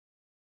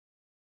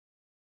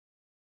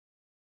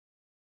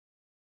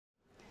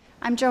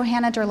I'm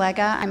Johanna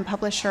Derlega. I'm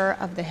publisher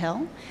of The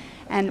Hill,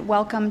 and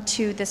welcome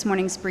to this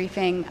morning's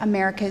briefing,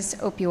 America's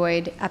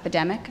Opioid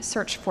Epidemic,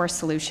 Search for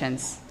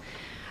Solutions.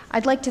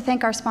 I'd like to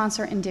thank our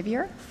sponsor,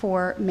 Indivior,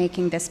 for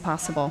making this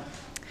possible.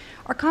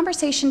 Our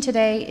conversation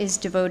today is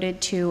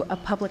devoted to a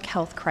public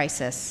health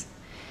crisis.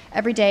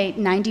 Every day,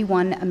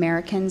 91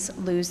 Americans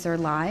lose their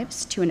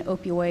lives to an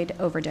opioid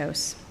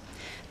overdose.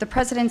 The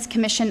President's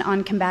Commission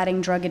on Combating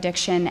Drug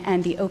Addiction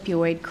and the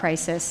Opioid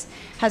Crisis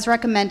has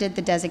recommended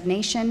the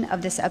designation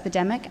of this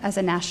epidemic as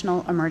a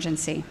national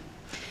emergency.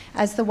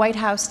 As the White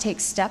House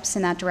takes steps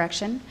in that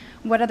direction,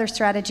 what other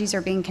strategies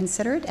are being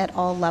considered at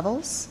all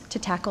levels to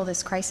tackle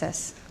this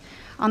crisis?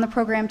 On the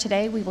program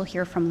today, we will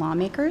hear from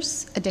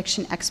lawmakers,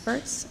 addiction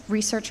experts,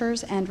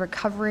 researchers, and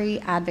recovery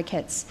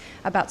advocates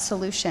about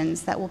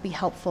solutions that will be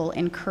helpful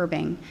in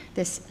curbing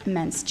this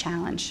immense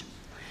challenge.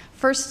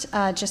 First,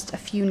 just a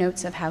few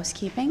notes of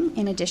housekeeping.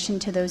 In addition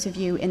to those of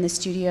you in the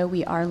studio,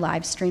 we are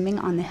live streaming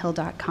on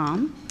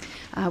thehill.com.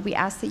 We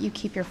ask that you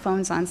keep your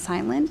phones on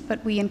silent,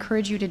 but we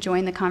encourage you to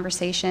join the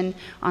conversation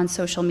on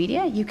social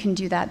media. You can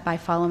do that by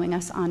following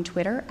us on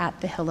Twitter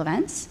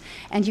 @TheHillEvents,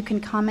 and you can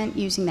comment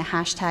using the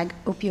hashtag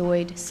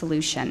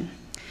 #OpioidSolution.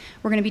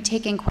 We're going to be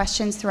taking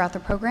questions throughout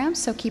the program,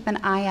 so keep an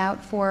eye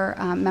out for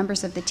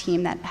members of the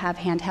team that have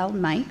handheld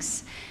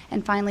mics.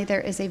 And finally,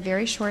 there is a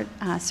very short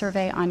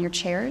survey on your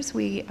chairs.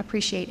 We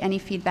appreciate any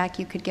feedback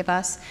you could give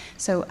us,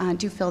 so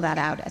do fill that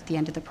out at the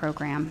end of the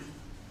program.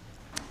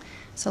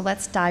 So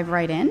let's dive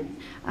right in.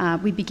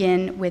 We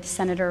begin with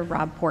Senator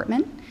Rob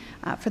Portman.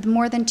 For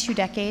more than 2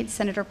 decades,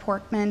 Senator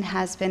Portman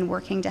has been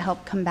working to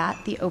help combat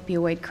the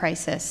opioid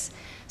crisis,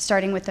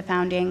 starting with the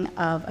founding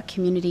of a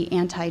community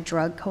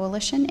anti-drug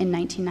coalition in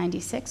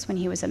 1996 when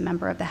he was a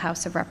member of the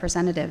House of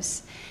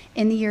Representatives.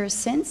 In the years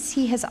since,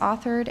 he has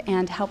authored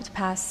and helped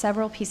pass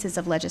several pieces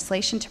of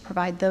legislation to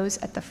provide those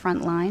at the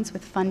front lines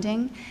with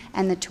funding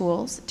and the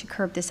tools to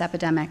curb this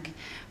epidemic.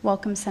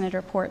 Welcome,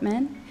 Senator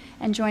Portman.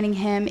 And joining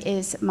him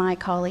is my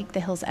colleague, The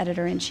Hill's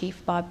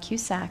editor-in-chief, Bob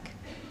Cusack.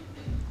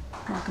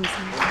 Welcome,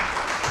 Senator.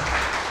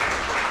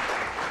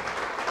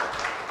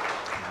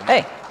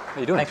 Hey, how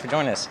you doing? Thanks for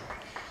joining us.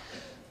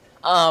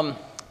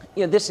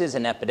 This is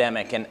an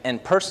epidemic,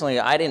 and personally,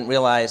 I didn't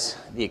realize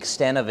the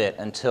extent of it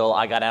until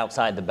I got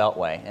outside the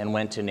Beltway and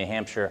went to New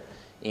Hampshire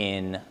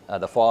in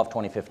the fall of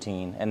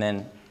 2015, and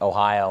then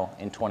Ohio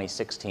in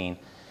 2016.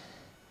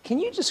 Can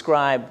you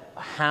describe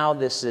how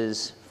this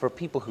is, for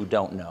people who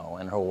don't know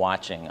and who are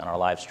watching on our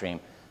live stream,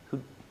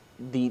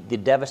 the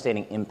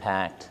devastating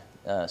impact,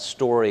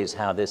 stories,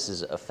 how this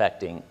is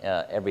affecting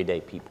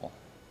everyday people?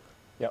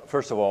 Yeah,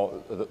 first of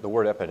all, the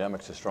word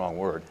epidemic is a strong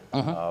word,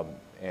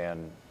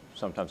 and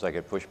sometimes I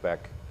get pushback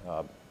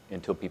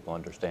until people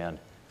understand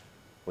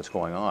what's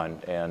going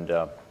on. And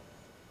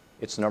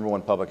it's the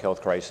 #1 public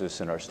health crisis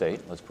in our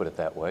state, let's put it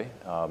that way.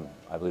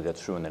 I believe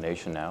that's true in the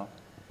nation now.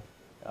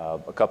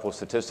 A couple of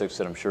statistics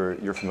that I'm sure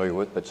you're familiar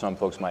with, but some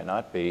folks might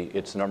not be.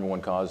 It's the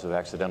 #1 cause of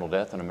accidental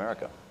death in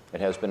America.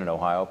 It has been in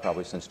Ohio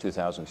probably since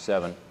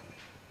 2007.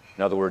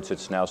 In other words,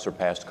 it's now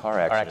surpassed car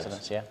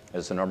accidents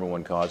as the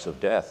 #1 cause of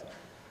death.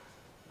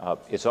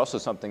 It's also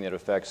something that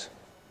affects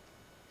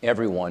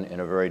everyone in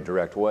a very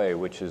direct way,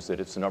 which is that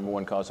it's the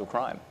 #1 cause of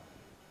crime.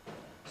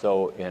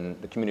 So in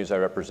the communities I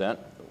represent,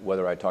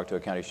 whether I talk to a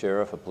county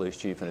sheriff, a police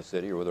chief in a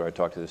city, or whether I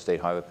talk to the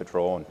State Highway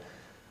Patrol and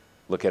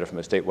look at it from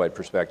a statewide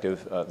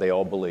perspective, they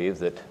all believe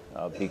that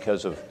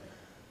because of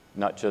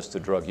not just the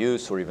drug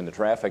use or even the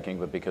trafficking,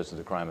 but because of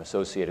the crime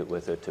associated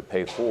with it, to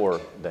pay for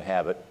the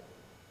habit,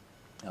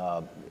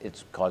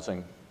 it's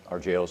causing our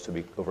jails to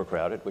be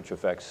overcrowded, which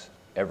affects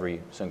every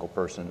single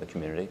person in the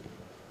community.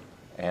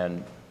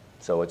 And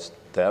so it's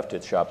theft,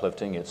 it's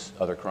shoplifting, it's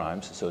other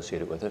crimes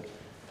associated with it.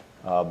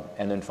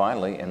 And then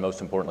finally, and most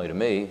importantly to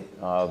me,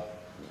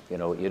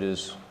 it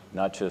is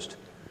not just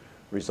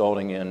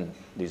resulting in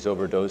these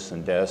overdose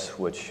and deaths,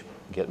 which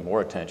get more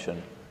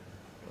attention,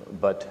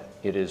 but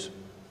it is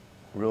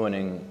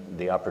ruining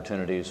the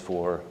opportunities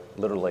for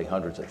literally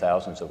hundreds of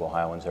thousands of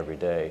Ohioans every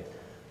day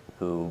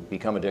who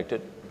become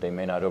addicted. They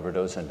may not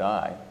overdose and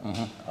die,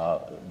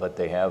 but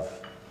they have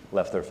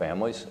left their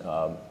families.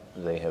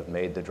 They have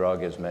made the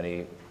drug, as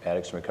many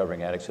addicts and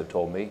recovering addicts have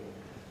told me,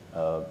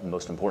 the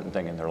most important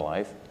thing in their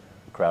life,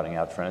 crowding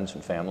out friends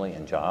and family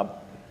and job.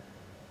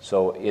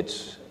 So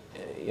it's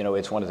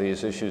one of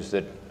these issues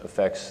that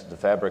affects the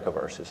fabric of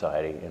our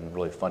society in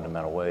really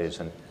fundamental ways.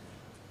 And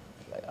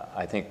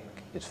I think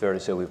it's fair to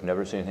say we've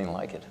never seen anything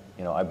like it.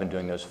 I've been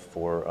doing this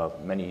for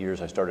many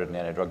years. I started an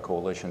anti-drug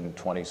coalition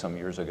 20-some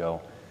years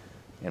ago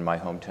in my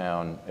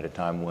hometown at a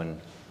time when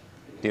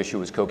the issue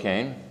was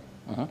cocaine,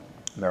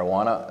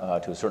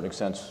 marijuana, to a certain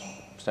extent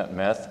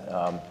meth.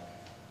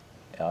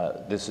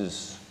 This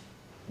is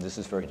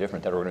very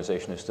different. That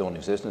organization is still in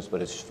existence,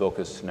 but it's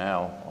focused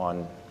now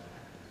on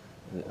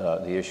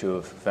the issue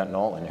of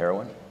fentanyl and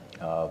heroin,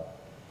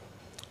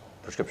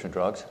 prescription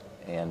drugs,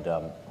 and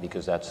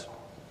because that's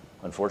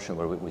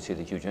unfortunately where we see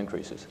the huge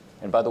increases.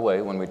 And by the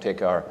way, when we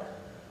take our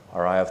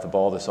eye off the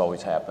ball, this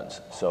always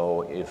happens.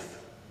 So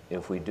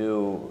if we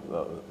do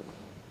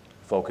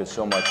focus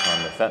so much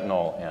on the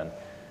fentanyl and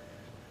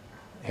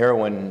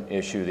heroin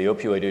issue, the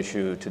opioid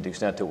issue, to the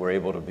extent that we're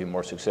able to be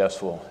more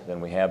successful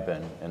than we have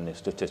been, and the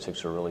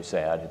statistics are really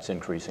sad, it's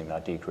increasing,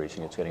 not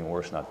decreasing, it's getting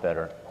worse, not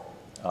better,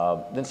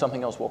 then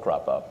something else will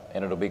crop up,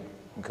 and it'll be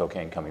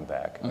cocaine coming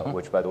back,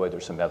 which, by the way,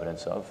 there's some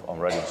evidence of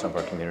already in some of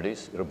our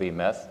communities. It'll be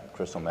meth,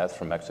 crystal meth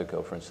from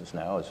Mexico, for instance,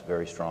 now is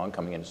very strong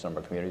coming into some of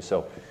our communities.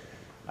 So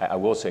I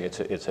will say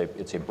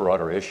it's a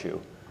broader issue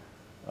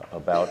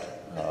about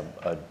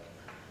a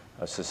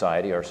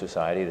society, our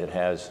society, that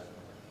has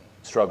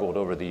struggled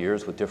over the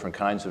years with different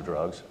kinds of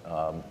drugs.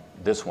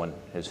 This one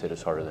has hit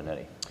us harder than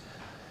any.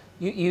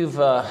 You've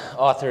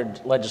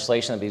authored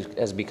legislation that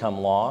has become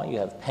law. You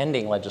have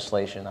pending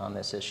legislation on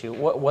this issue.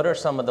 What are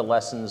some of the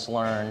lessons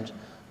learned?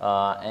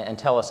 And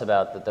tell us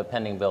about the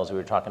pending bills we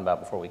were talking about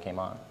before we came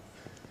on.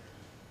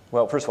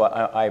 Well, first of all,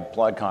 I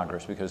applaud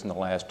Congress, because in the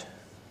last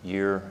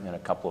year and a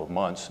couple of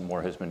months,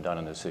 more has been done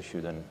on this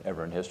issue than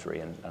ever in history.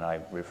 And I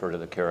refer to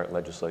the CARE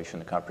legislation,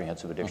 the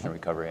Comprehensive Addiction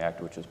Recovery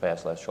Act, which was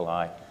passed last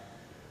July.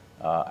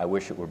 I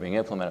wish it were being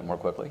implemented more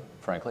quickly,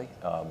 frankly.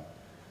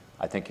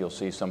 I think you'll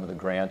see some of the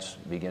grants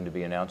begin to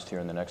be announced here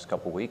in the next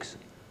couple weeks.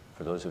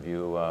 For those of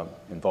you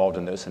involved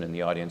in this and in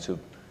the audience who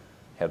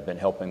have been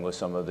helping with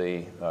some of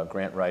the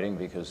grant writing,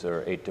 because there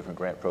are 8 different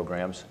grant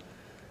programs.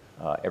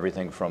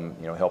 Everything from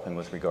helping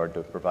with regard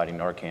to providing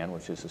Narcan,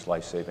 which is this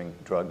life-saving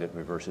drug that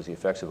reverses the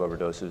effects of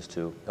overdoses,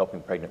 to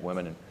helping pregnant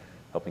women and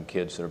helping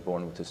kids that are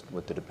born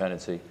with the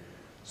dependency.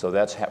 So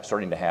that's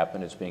starting to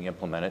happen. It's being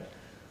implemented.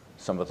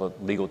 Some of the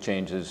legal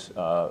changes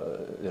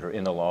that are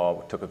in the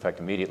law took effect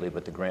immediately,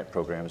 but the grant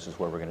programs is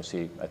where we're going to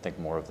see, I think,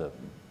 more of the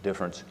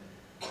difference.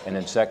 And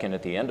then second,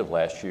 at the end of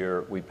last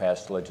year, we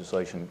passed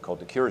legislation called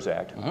the Cures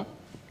Act,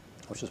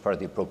 which is part of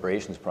the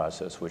appropriations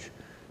process, which,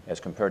 as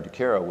compared to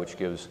CARE, which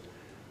gives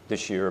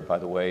this year, by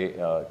the way,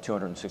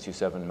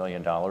 $267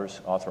 million,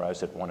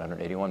 authorized at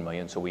 $181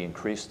 million, so we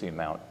increased the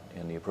amount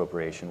in the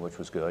appropriation, which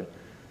was good.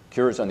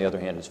 Cures, on the other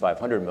hand, is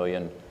 $500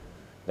 million.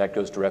 That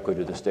goes directly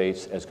to the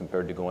states as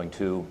compared to going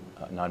to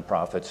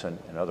nonprofits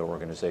and other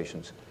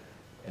organizations.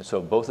 And so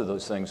both of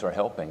those things are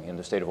helping. In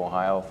the state of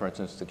Ohio, for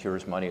instance, the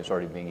Cures money is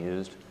already being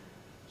used.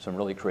 Some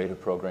really creative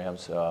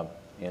programs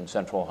in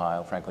central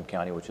Ohio, Franklin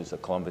County, which is the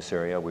Columbus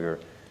area. We're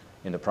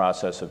in the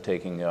process of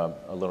taking a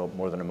little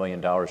more than $1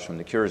 million from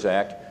the Cures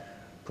Act,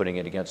 putting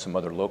it against some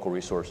other local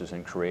resources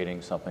and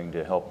creating something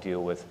to help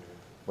deal with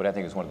what I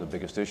think is one of the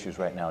biggest issues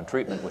right now in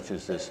treatment, which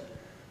is this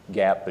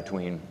gap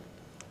between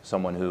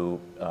someone who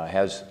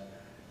has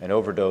an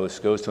overdose,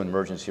 goes to an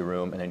emergency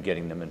room, and then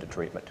getting them into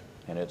treatment.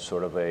 And it's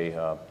sort of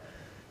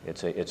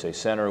it's a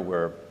center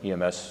where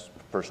EMS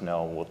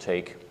personnel will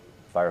take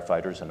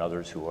firefighters and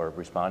others who are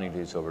responding to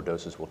these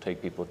overdoses, will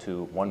take people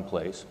to one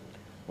place,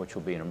 which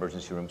will be an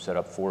emergency room set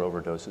up for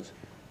overdoses.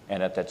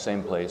 And at that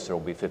same place, there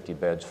will be 50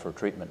 beds for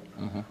treatment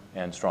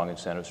and strong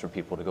incentives for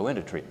people to go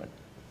into treatment,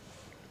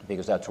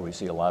 because that's where we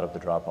see a lot of the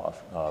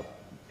drop-off.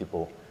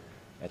 People,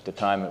 at the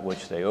time at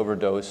which they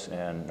overdose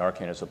and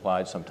Narcan is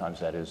applied, sometimes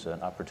that is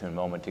an opportune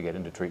moment to get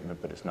into treatment,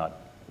 but it's not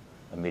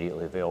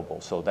immediately available.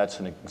 So that's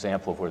an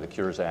example of where the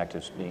Cures Act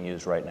is being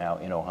used right now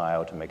in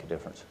Ohio to make a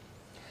difference.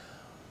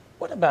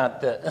 What about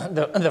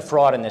the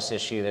fraud in this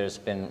issue? There's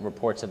been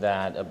reports of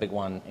that, a big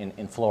one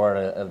in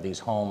Florida, of these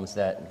homes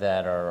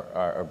that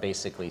are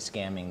basically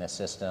scamming the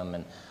system,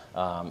 and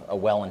a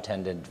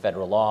well-intended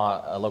federal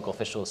law, local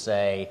officials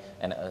say,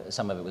 and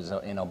some of it was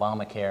in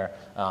Obamacare.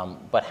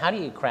 But how do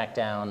you crack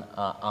down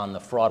on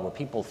the fraud where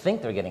people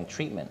think they're getting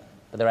treatment,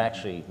 but they're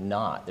actually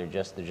not? They're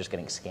just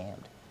getting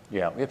scammed.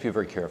 Yeah, we have to be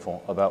very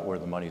careful about where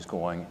the money's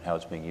going, how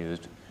it's being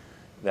used.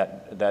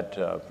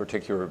 That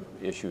particular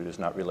issue does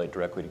not relate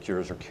directly to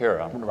Cures or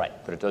CARE, right?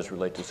 But it does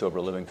relate to sober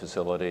living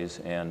facilities,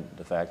 and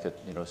the fact that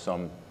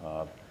some,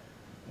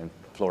 and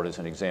Florida is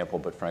an example,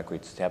 but frankly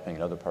it's happening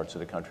in other parts of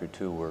the country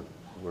too,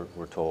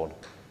 we're told.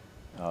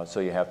 So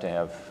you have to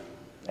have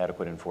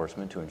adequate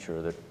enforcement to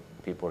ensure that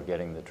people are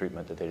getting the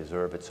treatment that they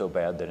deserve. It's so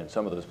bad that in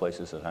some of those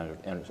places, as I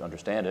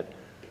understand it,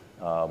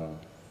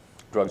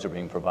 drugs are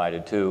being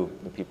provided to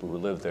the people who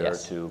live there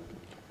to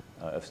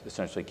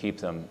essentially keep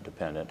them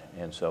dependent,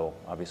 and so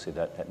obviously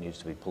that needs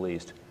to be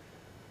policed.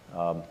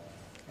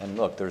 And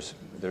look, there's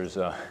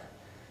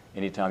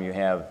anytime you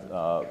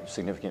have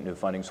significant new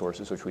funding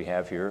sources, which we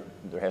have here,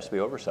 there has to be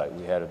oversight.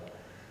 We had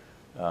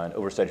an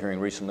oversight hearing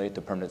recently at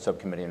the Permanent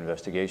Subcommittee on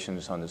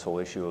Investigations on this whole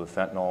issue of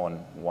fentanyl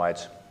and why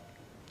it's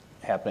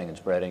happening and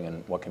spreading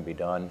and what can be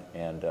done.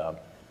 And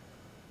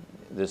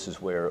this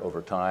is where,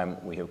 over time,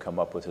 we have come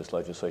up with this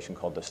legislation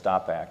called the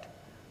STOP Act,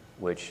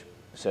 which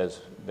says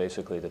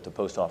basically that the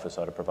post office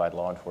ought to provide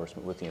law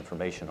enforcement with the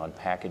information on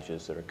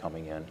packages that are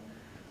coming in.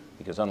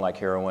 Because unlike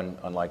heroin,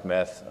 unlike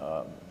meth,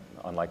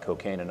 unlike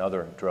cocaine and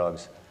other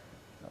drugs,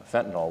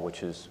 fentanyl,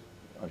 which is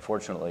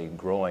unfortunately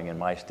growing in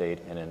my state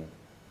and in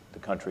the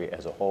country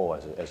as a whole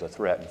as a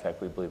threat. In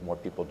fact, we believe more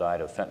people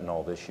died of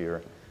fentanyl this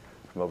year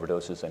from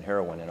overdoses than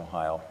heroin in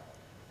Ohio.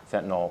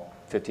 Fentanyl,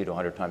 50 to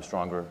 100 times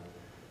stronger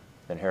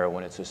than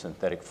heroin. It's a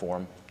synthetic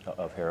form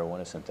of heroin,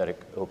 a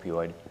synthetic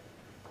opioid.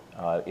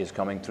 Is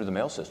coming through the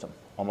mail system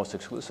almost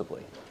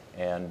exclusively,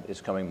 and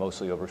it's coming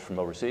mostly from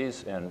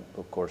overseas, and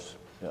of course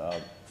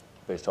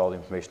based on all the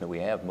information that we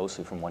have,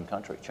 mostly from one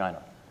country,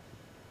 China.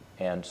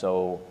 And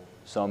so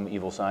some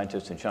evil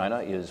scientist in China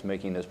is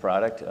making this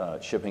product,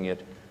 shipping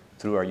it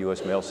through our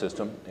U.S. mail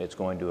system. It's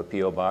going to a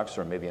P.O. box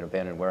or maybe an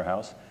abandoned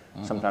warehouse,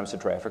 sometimes to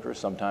traffickers,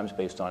 sometimes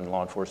based on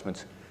law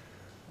enforcement's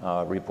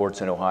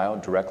reports in Ohio,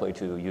 directly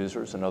to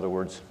users. In other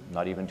words,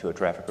 not even to a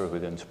trafficker who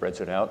then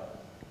spreads it out.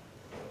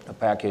 A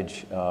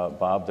package,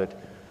 Bob, that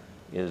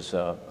is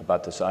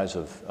about the size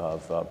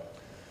of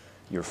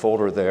your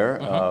folder there,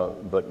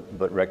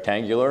 but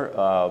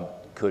rectangular,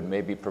 could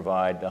maybe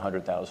provide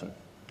 100,000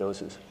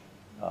 doses.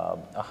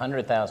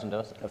 100,000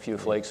 doses? A few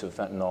flakes of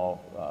fentanyl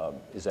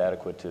is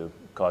adequate to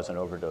cause an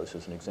overdose,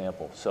 as an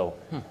example. So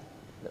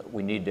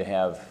we need to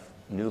have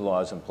new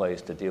laws in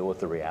place to deal with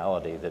the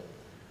reality that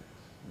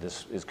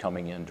this is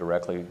coming in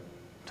directly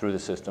through the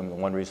system. The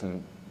one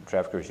reason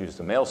traffickers use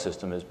the mail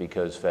system is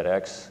because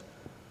FedEx,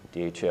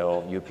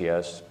 DHL,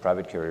 UPS,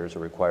 private carriers are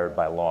required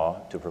by law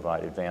to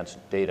provide advanced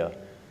data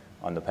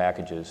on the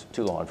packages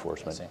to law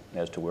enforcement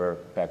as to where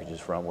package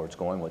is from, where it's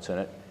going, what's in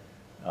it.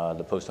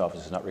 The post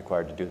office is not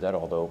required to do that,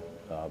 although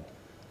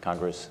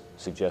Congress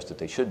suggested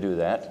they should do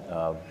that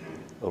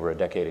over a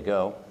decade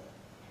ago.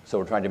 So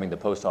we're trying to bring the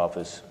post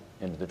office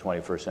into the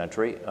 21st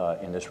century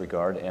in this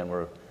regard,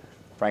 and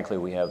frankly,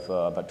 we have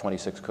about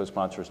 26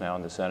 co-sponsors now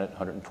in the Senate,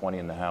 120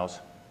 in the House,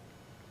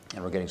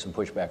 and we're getting some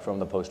pushback from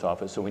the post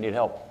office, so we need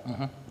help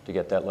to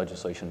get that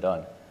legislation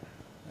done.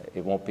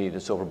 It won't be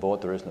the silver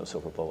bullet. There is no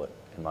silver bullet,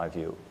 in my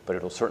view, but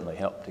it'll certainly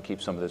help to keep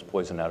some of this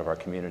poison out of our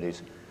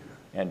communities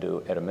and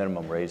to, at a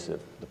minimum, raise the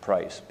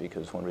price,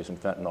 because one reason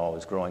fentanyl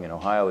is growing in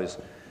Ohio is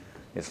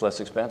it's less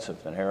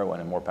expensive than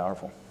heroin and more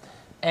powerful.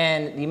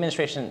 And the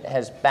administration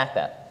has backed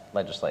that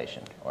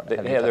legislation? Or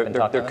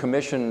their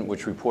commission,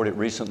 which reported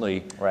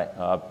recently, right.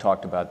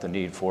 Talked about the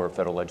need for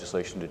federal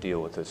legislation to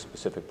deal with this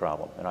specific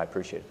problem, and I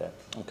appreciate that.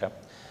 Okay.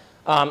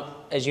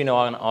 As you know,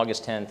 on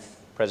August 10th,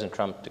 President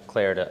Trump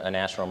declared a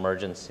national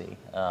emergency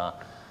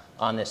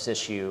on this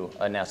issue.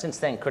 Now, since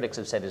then, critics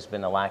have said there's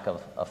been a lack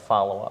of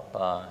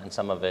follow-up, and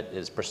some of it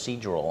is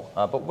procedural.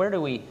 But where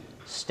do we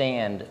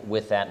stand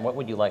with that, and what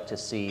would you like to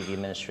see the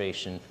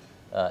administration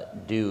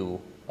do,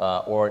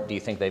 or do you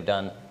think they've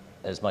done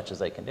as much as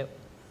they can do?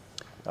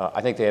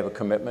 I think they have a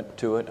commitment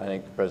to it. I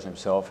think the president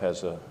himself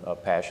has a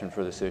passion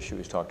for this issue.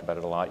 He's talked about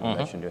it a lot. You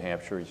mentioned New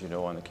Hampshire, as you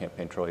know, on the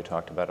campaign trail, he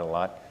talked about it a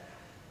lot.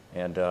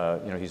 And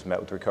you know, he's met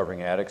with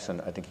recovering addicts,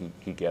 and I think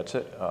he gets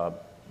it.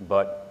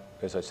 But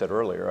as I said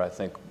earlier, I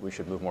think we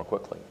should move more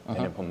quickly in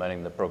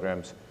implementing the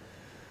programs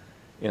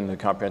in the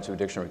Comprehensive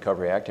Addiction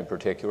Recovery Act. In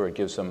particular, it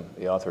gives them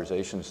the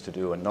authorizations to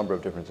do a number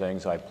of different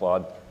things. I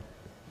applaud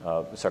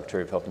the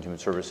Secretary of Health and Human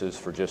Services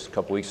for just a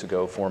couple weeks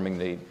ago forming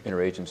the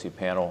interagency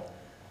panel,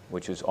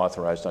 which is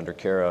authorized under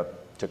CARA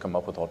to come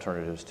up with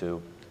alternatives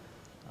to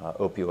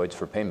opioids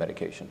for pain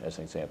medication, as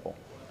an example,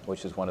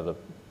 which is one of the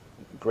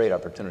great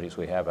opportunities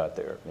we have out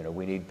there. You know,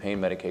 we need pain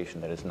medication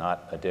that is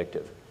not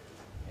addictive.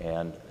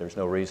 And there's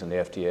no reason the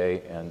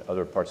FDA and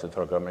other parts of the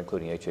federal government,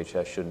 including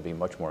HHS, shouldn't be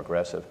much more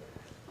aggressive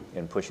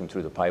in pushing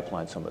through the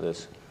pipeline some of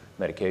this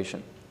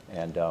medication.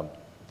 And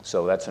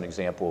so that's an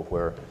example of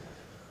where,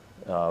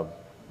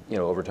 you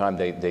know, over time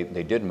they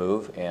did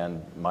move.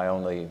 And my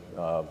only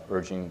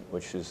urging,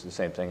 which is the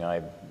same thing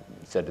I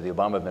said to the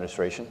Obama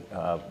administration,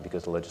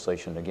 because the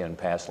legislation, again,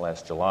 passed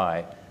last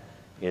July,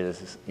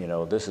 is, you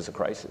know, this is a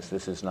crisis.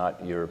 This is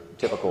not your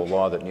typical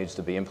law that needs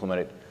to be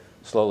implemented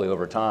slowly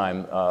over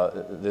time.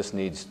 This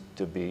needs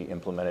to be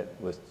implemented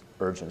with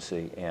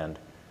urgency. And,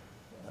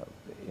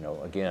 you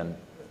know, again,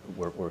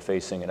 we're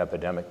facing an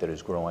epidemic that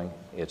is growing.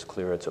 It's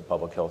clear it's a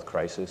public health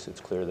crisis.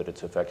 It's clear that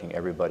it's affecting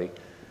everybody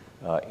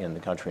in the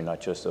country, not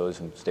just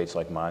those in states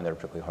like mine that are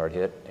particularly hard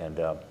hit. And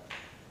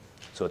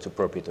so it's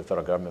appropriate the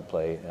federal government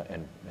play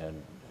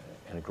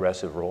an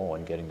aggressive role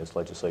in getting this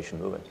legislation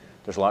moving.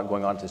 There's a lot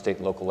going on at the state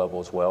and local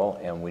level as well,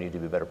 and we need to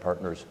be better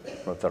partners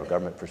from a federal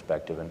government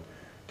perspective. And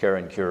CARE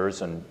and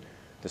Cures and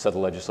this other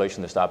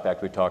legislation, the STOP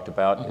Act we talked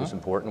about, is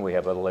important. We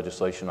have other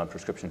legislation on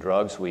prescription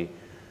drugs. We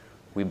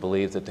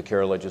believe that the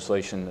CARE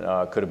legislation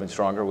could have been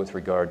stronger with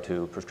regard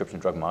to prescription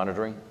drug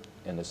monitoring.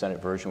 In the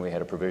Senate version, we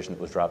had a provision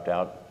that was dropped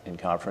out in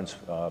conference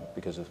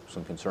because of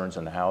some concerns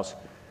in the House.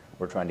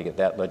 We're trying to get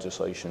that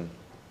legislation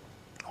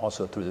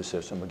also through the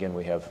system. Again,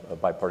 we have a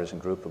bipartisan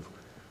group of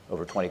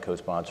over 20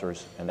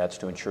 co-sponsors, and that's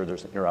to ensure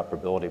there's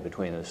interoperability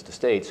between the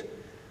states,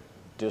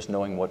 just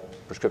knowing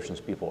what prescriptions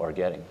people are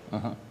getting.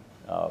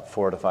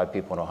 4 out of 5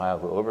 people in Ohio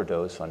who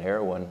overdose on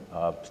heroin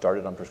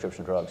started on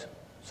prescription drugs.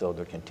 So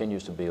there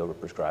continues to be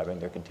overprescribing.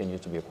 There continues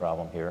to be a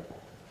problem here.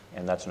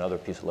 And that's another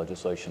piece of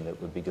legislation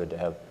that would be good to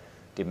have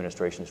the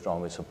administration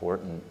strongly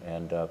support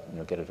and you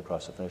know, get it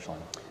across the finish line.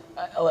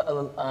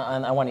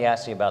 I want to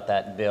ask you about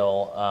that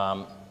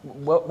bill.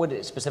 What would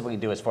it specifically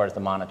do as far as the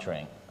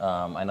monitoring?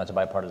 I know it's a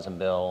bipartisan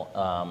bill,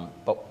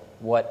 but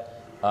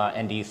what,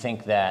 and do you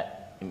think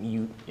that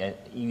you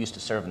used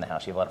to serve in the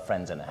House, you have a lot of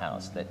friends in the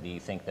House, do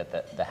you think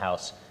that the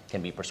House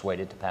can be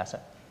persuaded to pass it?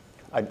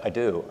 I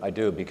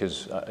do,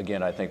 because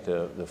again, I think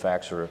the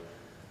facts are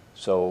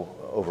so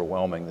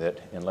overwhelming that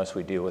unless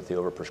we deal with the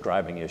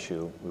overprescribing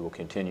issue, we will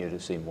continue to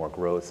see more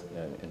growth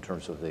in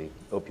terms of the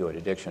opioid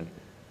addiction.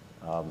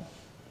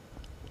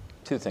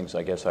 Two things,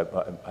 I guess,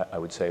 I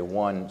would say.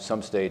 One,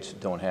 some states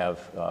don't have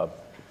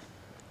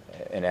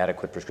an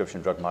adequate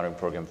prescription drug monitoring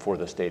program for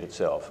the state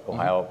itself.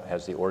 Ohio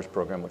has the ORS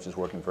program, which is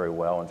working very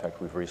well. In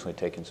fact, we've recently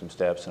taken some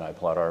steps, and I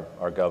applaud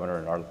our governor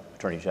and our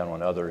attorney general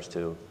and others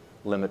to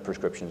limit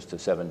prescriptions to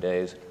 7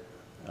 days.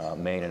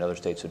 Maine and other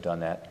states have done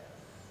that.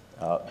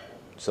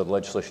 So the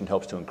legislation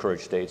helps to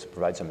encourage states,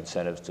 provide some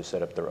incentives to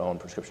set up their own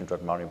prescription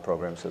drug monitoring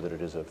program so that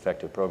it is an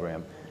effective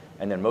program.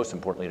 And then most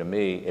importantly to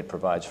me, it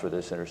provides for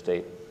this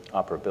interstate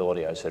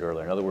operability I said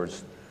earlier. In other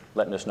words,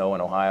 letting us know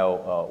in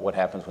Ohio what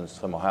happens when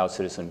some Ohio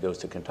citizen goes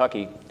to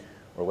Kentucky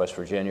or West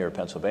Virginia or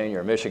Pennsylvania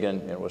or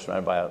Michigan, and we're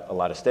surrounded by a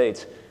lot of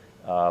states,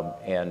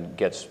 and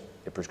gets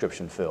a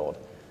prescription filled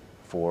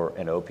for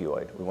an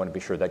opioid. We want to be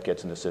sure that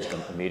gets in the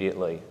system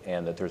immediately,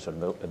 and that there's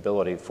an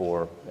ability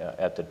for,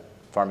 at the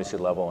pharmacy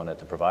level and at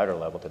the provider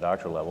level, the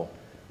doctor level,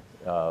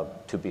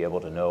 to be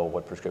able to know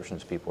what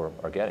prescriptions people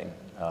are getting,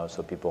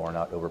 so people are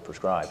not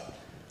overprescribed.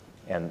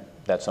 And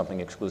that's something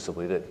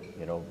exclusively that,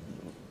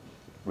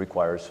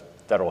 requires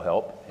federal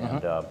help, and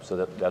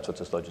so that's what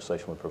this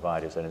legislation would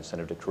provide, is that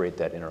incentive to create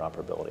that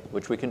interoperability,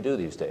 which we can do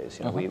these days.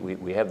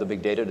 We have the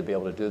big data to be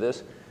able to do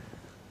this,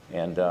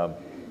 and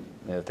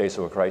in the face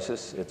of a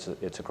crisis,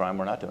 it's a crime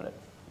we're not doing it.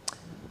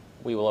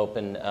 We will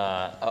open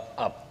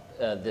up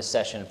this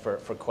session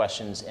for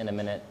questions in a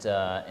minute,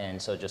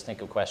 and so just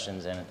think of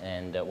questions,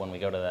 and when we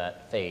go to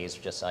that phase,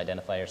 just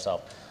identify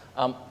yourself.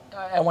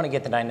 I want to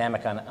get the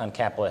dynamic on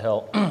Capitol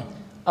Hill.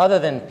 Other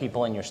than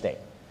people in your state,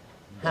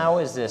 how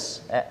is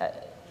this?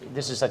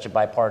 This is such a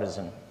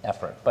bipartisan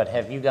effort, but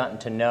have you gotten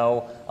to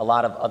know a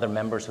lot of other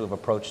members who have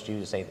approached you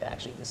to say,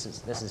 actually, this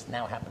is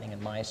now happening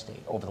in my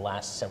state over the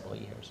last several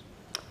years?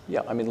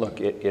 Yeah, I mean, look,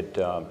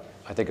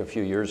 I think a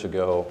few years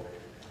ago,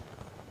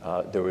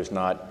 there was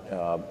not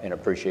an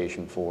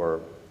appreciation for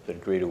the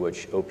degree to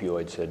which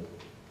opioids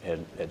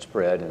had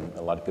spread, and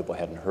a lot of people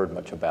hadn't heard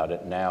much about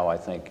it. Now I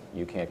think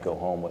you can't go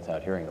home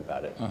without hearing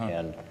about it.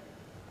 And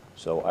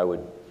so I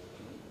would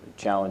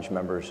challenge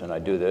members, and I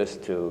do this,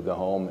 to go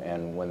home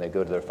and when they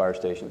go to their fire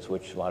stations,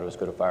 which a lot of us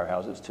go to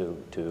firehouses,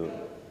 to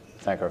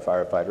thank our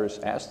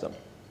firefighters, ask them.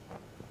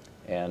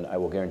 And I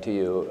will guarantee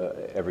you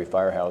every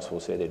firehouse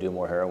will say they do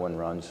more heroin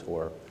runs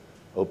or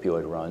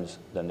opioid runs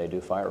than they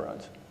do fire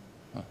runs.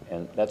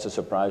 And that's a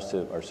surprise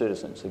to our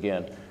citizens.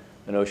 Again,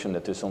 the notion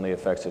that this only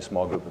affects a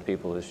small group of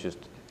people is just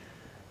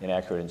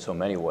inaccurate in so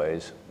many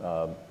ways.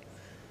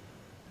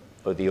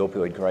 But the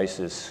opioid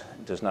crisis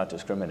does not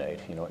discriminate.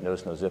 It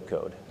knows no zip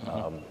code.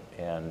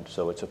 And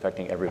so it's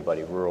affecting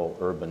everybody, rural,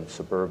 urban,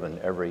 suburban,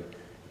 every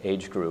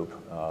age group.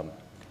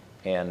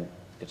 And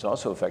it's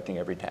also affecting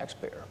every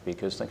taxpayer,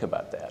 because think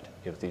about that.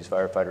 If these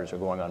firefighters are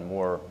going on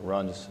more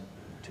runs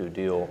to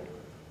deal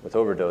with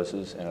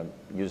overdoses and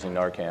using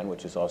Narcan,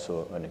 which is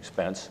also an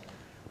expense,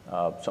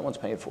 someone's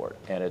paying for it,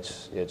 and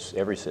it's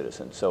every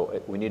citizen.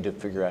 So we need to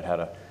figure out how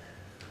to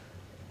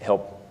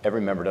help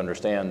every member to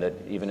understand that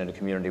even in a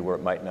community where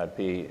it might not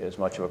be as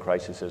much of a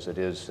crisis as it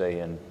is, say,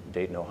 in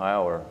Dayton,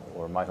 Ohio,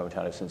 or my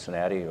hometown of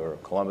Cincinnati, or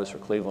Columbus, or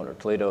Cleveland, or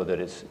Toledo, that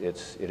it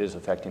is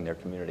affecting their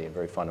community in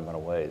very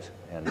fundamental ways,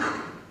 and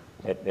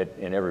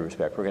in every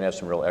respect. We're going to have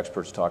some real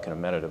experts talk in a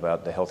minute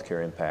about the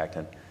healthcare impact,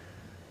 and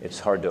it's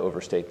hard to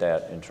overstate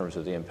that in terms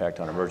of the impact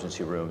on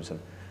emergency rooms. And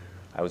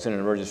I was in an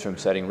emergency room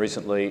setting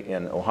recently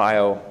in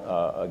Ohio.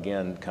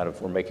 Again,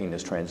 we're making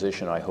this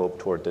transition, I hope,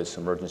 toward this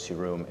emergency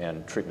room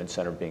and treatment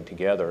center being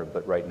together.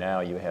 But right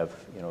now you have,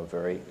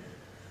 very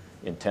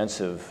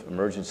intensive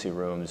emergency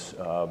rooms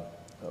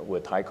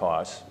with high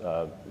costs,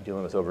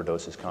 dealing with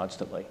overdoses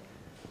constantly.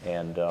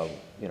 And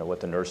what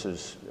the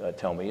nurses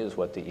tell me is,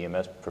 what the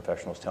EMS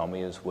professionals tell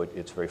me is,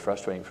 it's very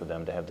frustrating for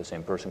them to have the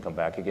same person come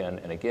back again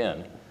and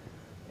again,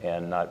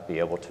 and not be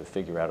able to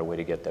figure out a way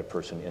to get that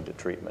person into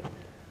treatment.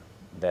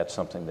 That's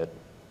something that,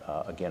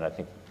 again, I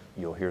think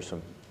you'll hear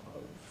from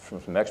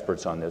some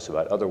experts on this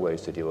about other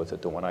ways to deal with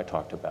it. The one I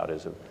talked about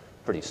is a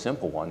pretty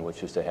simple one,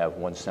 which is to have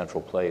one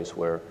central place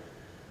where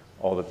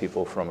all the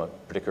people from a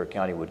particular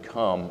county would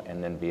come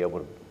and then be able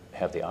to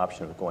have the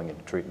option of going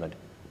into treatment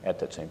at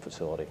that same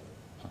facility.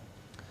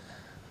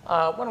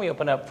 Why don't we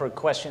open up for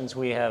questions?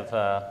 We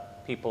have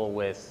people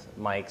with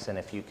mics, and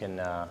if you can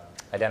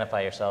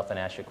identify yourself and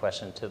ask your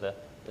question to the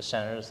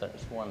senators.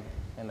 There's one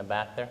in the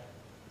back there.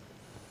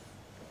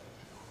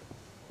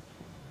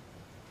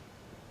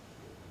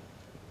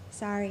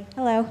 Sorry.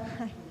 Hello.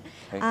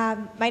 Hey.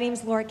 My name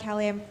is Laura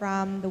Kelly. I'm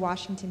from the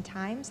Washington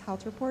Times,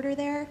 health reporter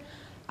there.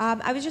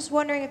 I was just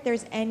wondering if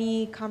there's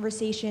any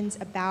conversations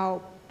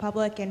about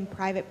public and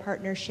private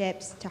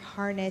partnerships to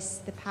harness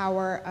the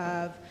power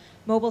of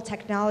mobile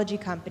technology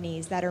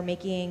companies that are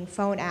making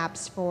phone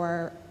apps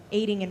for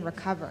aiding in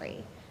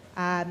recovery.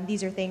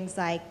 These are things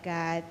like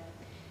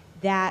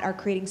that are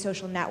creating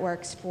social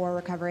networks for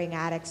recovering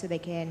addicts so they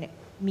can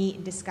meet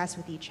and discuss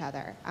with each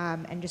other.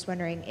 And just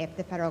wondering if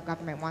the federal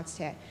government wants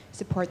to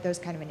support those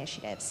kind of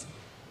initiatives.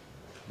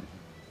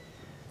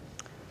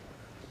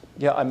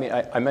 Yeah, I mean,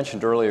 I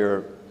mentioned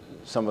earlier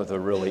some of the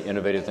really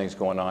innovative things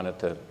going on at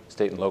the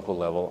state and local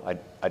level.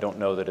 I don't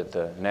know that at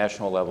the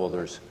national level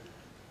there's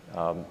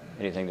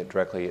anything that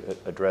directly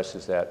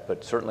addresses that,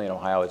 but certainly in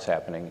Ohio it's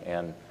happening.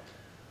 And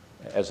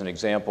as an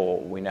example,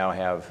 we now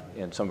have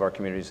in some of our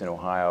communities in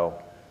Ohio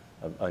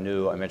a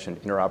new, I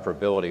mentioned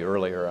interoperability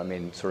earlier, I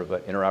mean sort of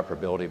an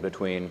interoperability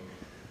between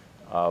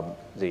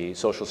the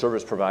social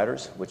service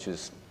providers, which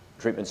is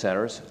treatment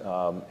centers,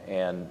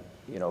 and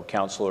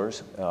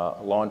counselors,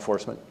 law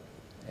enforcement,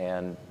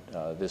 and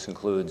this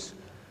includes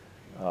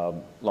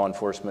law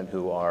enforcement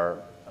who are,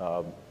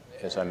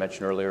 as I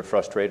mentioned earlier,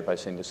 frustrated by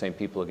seeing the same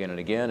people again and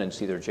again and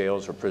see their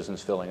jails or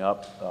prisons filling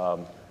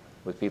up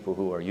with people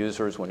who are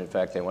users when in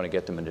fact they want to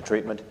get them into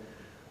treatment.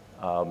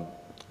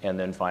 And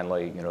then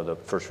finally, the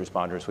first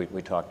responders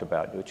we talked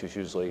about, which is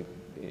usually,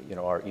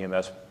 our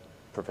EMS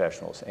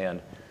professionals.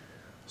 And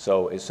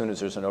so as soon as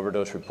there's an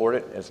overdose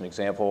reported, as an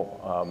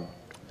example,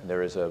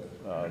 there is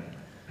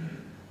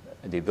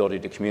the ability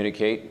to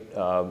communicate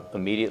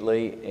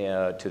immediately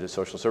to the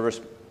social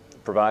service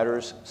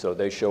providers. So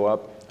they show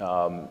up,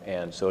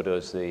 and so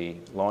does the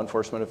law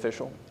enforcement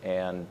official.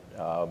 And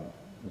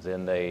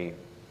then they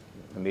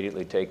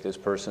immediately take this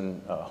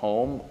person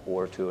home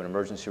or to an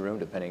emergency room,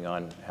 depending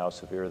on how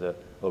severe the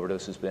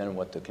overdose has been and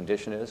what the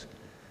condition is.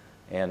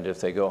 And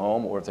if they go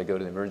home or if they go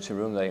to the emergency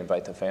room, they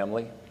invite the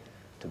family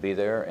to be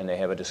there and they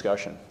have a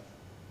discussion.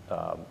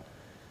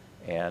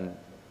 And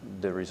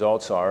the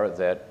results are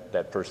that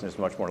that person is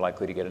much more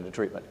likely to get into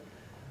treatment.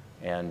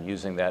 And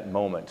using that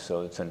moment,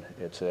 so it's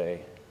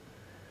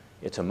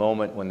a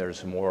moment when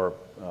there's more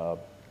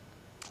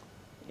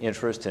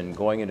interest in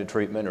going into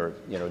treatment or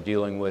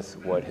dealing with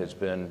what has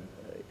been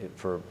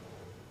for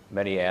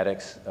many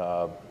addicts,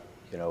 a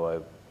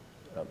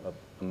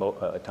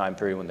time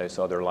period when they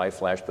saw their life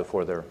flash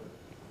before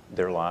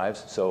their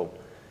lives. So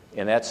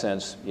in that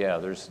sense, yeah,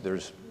 there's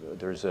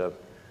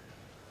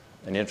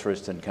an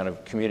interest in kind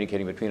of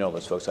communicating between all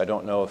those folks. I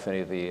don't know if any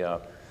of the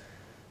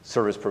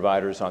service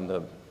providers on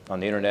the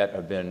internet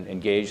have been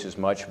engaged as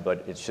much,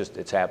 but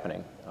it's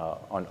happening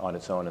on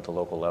its own at the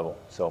local level.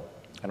 So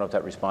I don't know if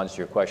that responds to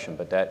your question,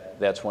 but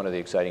that's one of the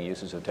exciting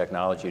uses of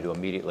technology to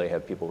immediately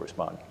have people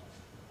respond.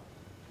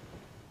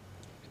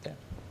 Okay.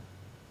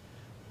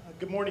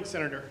 Good morning,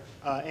 Senator.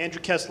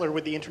 Andrew Kessler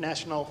with the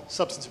International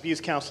Substance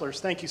Abuse Counselors.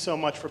 Thank you so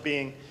much for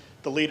being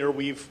the leader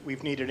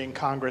we've needed in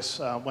Congress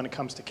when it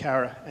comes to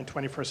CARA and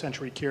 21st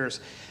century cures.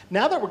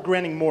 Now that we're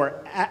granting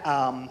more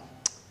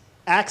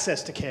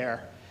access to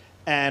care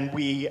and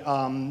we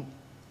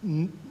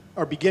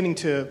are beginning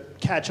to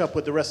catch up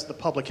with the rest of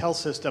the public health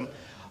system,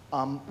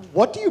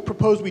 what do you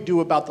propose we do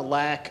about the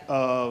lack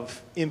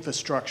of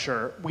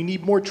infrastructure? We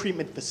need more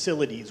treatment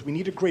facilities. We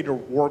need a greater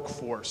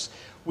workforce.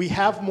 We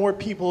have more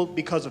people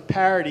because of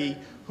parity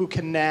who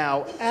can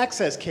now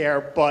access care,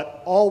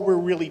 but all we're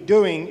really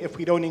doing, if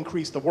we don't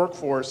increase the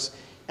workforce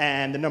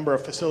and the number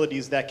of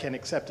facilities that can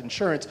accept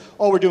insurance,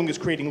 all we're doing is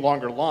creating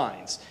longer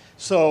lines.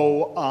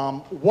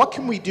 So what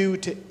can we do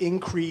to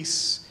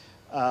increase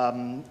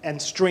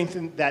and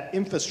strengthen that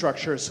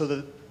infrastructure so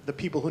that the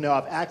people who now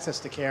have access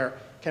to care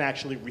can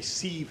actually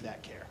receive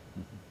that care?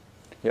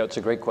 Yeah, it's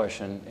a great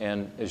question.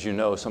 And as you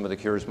know, some of the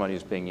cures money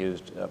is being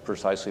used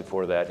precisely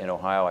for that. In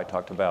Ohio, I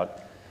talked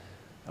about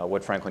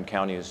what Franklin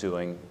County is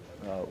doing,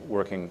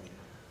 working,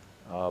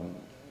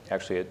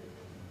 actually it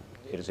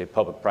is a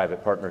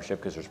public-private partnership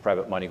because there's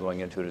private money going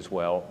into it as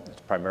well.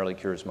 It's primarily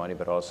cures money,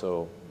 but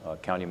also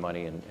county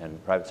money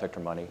and private sector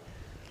money,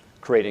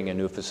 creating a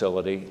new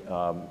facility,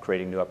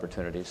 creating new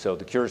opportunities. So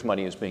the cures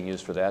money is being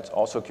used for that.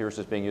 Also cures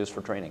is being used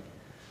for training.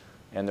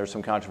 And there's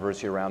some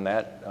controversy around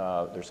that.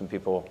 There's some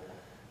people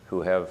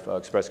who have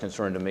expressed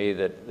concern to me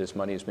that this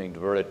money is being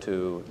diverted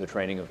to the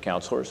training of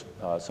counselors,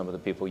 some of the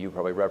people you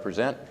probably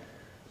represent,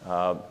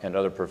 and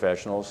other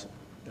professionals.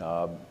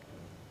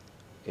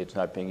 It's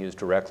not being used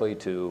directly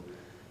to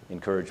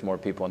encourage more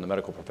people in the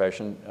medical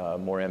profession,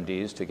 more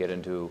MDs to get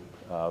into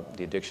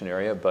the addiction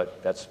area,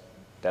 but that's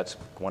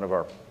one of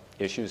our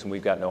issues, and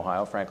we've got in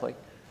Ohio, frankly.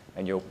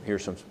 And you'll hear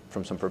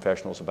from some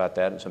professionals about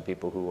that and some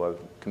people who have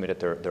committed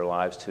their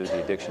lives to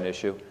the addiction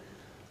issue.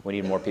 We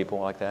need more people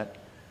like that.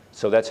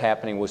 So that's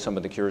happening with some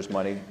of the cures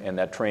money, and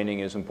that training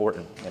is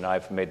important. And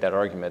I've made that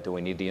argument that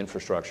we need the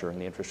infrastructure,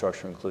 and the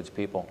infrastructure includes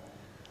people.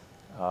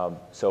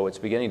 So it's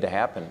beginning to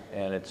happen,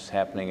 and it's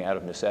happening out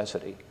of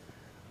necessity.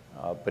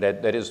 But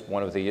that is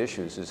one of the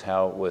issues, is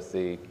how with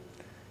the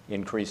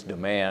increased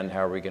demand,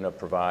 how are we going to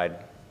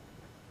provide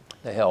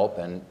the help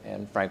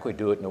and frankly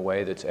do it in a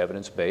way that's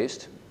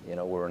evidence-based.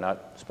 We're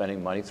not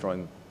spending money,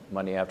 throwing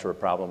money after a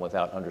problem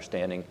without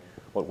understanding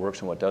what works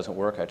and what doesn't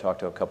work. I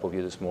talked to a couple of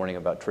you this morning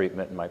about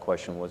treatment, and my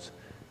question was,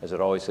 as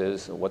it always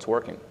is, what's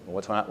working?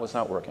 What's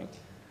not working?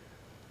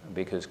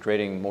 Because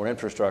creating more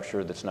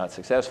infrastructure that's not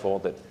successful,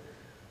 that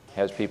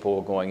has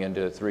people going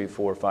into 3,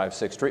 4, 5,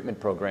 6 treatment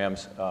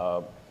programs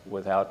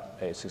without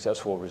a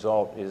successful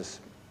result is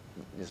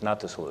not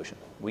the solution.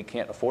 We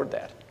can't afford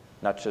that.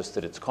 Not just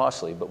that it's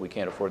costly, but we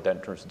can't afford that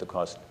in terms of the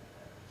cost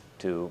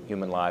to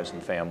human lives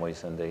and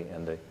families and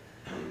the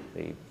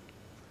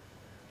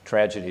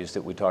tragedies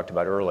that we talked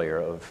about earlier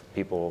of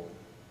people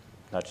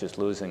not just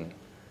losing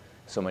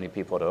so many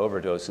people to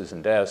overdoses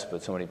and deaths,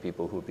 but so many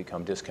people who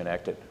become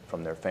disconnected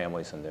from their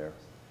families and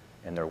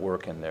their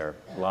work and their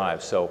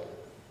lives. So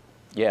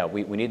yeah,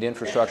 we need the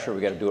infrastructure.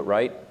 We got to do it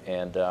right.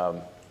 And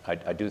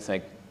I do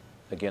think,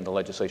 again, the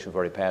legislation we've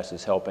already passed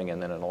is helping.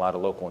 And then in a lot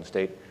of local and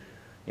state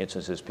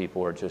instances,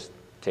 people are just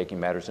taking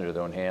matters into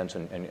their own hands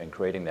and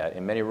creating that.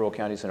 In many rural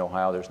counties in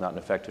Ohio, there's not an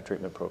effective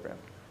treatment program.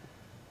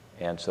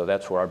 And so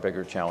that's where our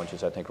bigger challenge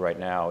is, I think, right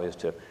now, is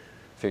to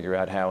figure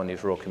out how in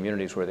these rural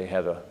communities where they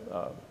have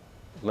a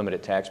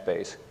limited tax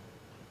base,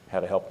 how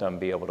to help them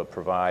be able to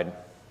provide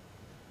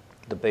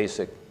the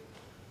basic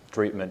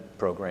treatment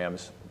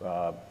programs,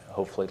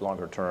 hopefully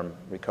longer-term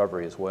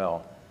recovery as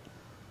well.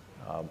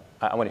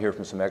 I want to hear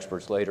from some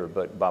experts later,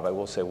 but Bob, I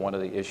will say one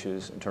of the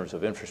issues in terms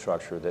of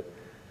infrastructure that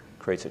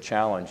creates a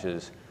challenge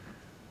is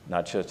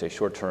not just a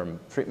short-term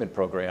treatment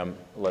program,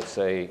 let's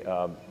say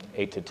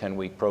 8 to 10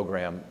 week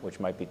program, which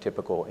might be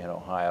typical in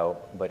Ohio,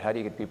 but how do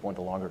you get people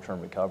into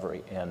longer-term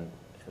recovery? And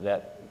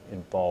that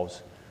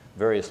involves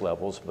various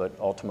levels, but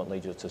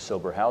ultimately just a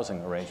sober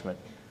housing arrangement,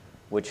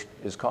 which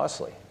is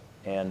costly.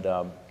 And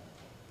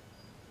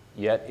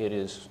yet it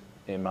is,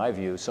 in my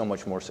view, so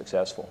much more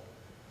successful.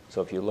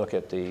 So if you look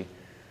at the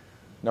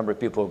number of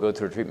people who go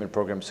through a treatment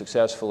program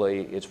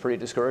successfully, it's pretty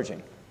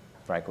discouraging,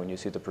 frankly, when you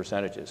see the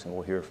percentages. And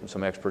we'll hear from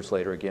some experts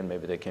later. Again,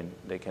 maybe they can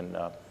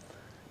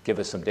give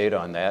us some data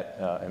on that,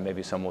 and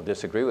maybe some will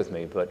disagree with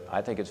me, but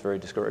I think it's very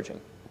discouraging.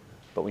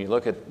 But when you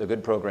look at the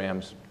good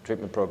programs,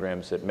 treatment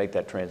programs that make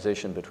that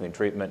transition between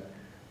treatment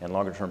and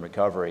longer-term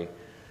recovery,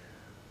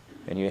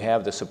 and you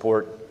have the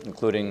support,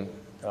 including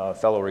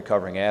fellow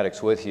recovering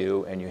addicts with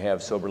you, and you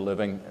have sober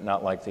living,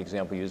 not like the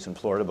example used in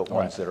Florida, but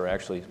ones that are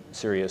actually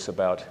serious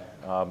about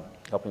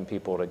helping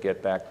people to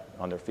get back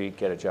on their feet,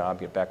 get a job,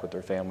 get back with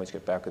their families,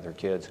 get back with their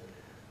kids.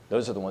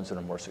 Those are the ones that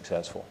are more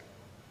successful.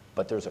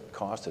 But there's a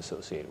cost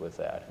associated with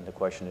that, and the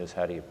question is,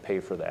 how do you pay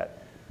for that?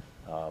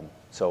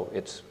 So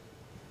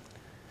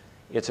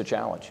it's a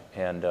challenge,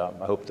 and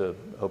I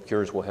hope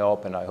Cures will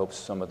help, and I hope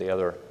some of the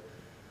other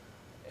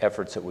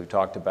efforts that we've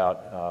talked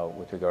about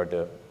with regard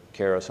to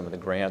CARA, some of the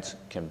grants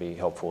can be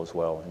helpful as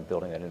well in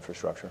building that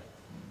infrastructure.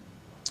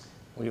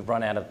 We've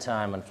run out of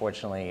time,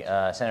 unfortunately.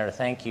 Senator,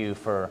 thank you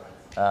for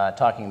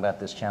talking about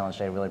this challenge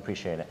today. I really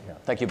appreciate it. Yeah.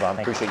 Thank you, Bob.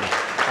 Thank Appreciate you.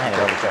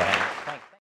 you.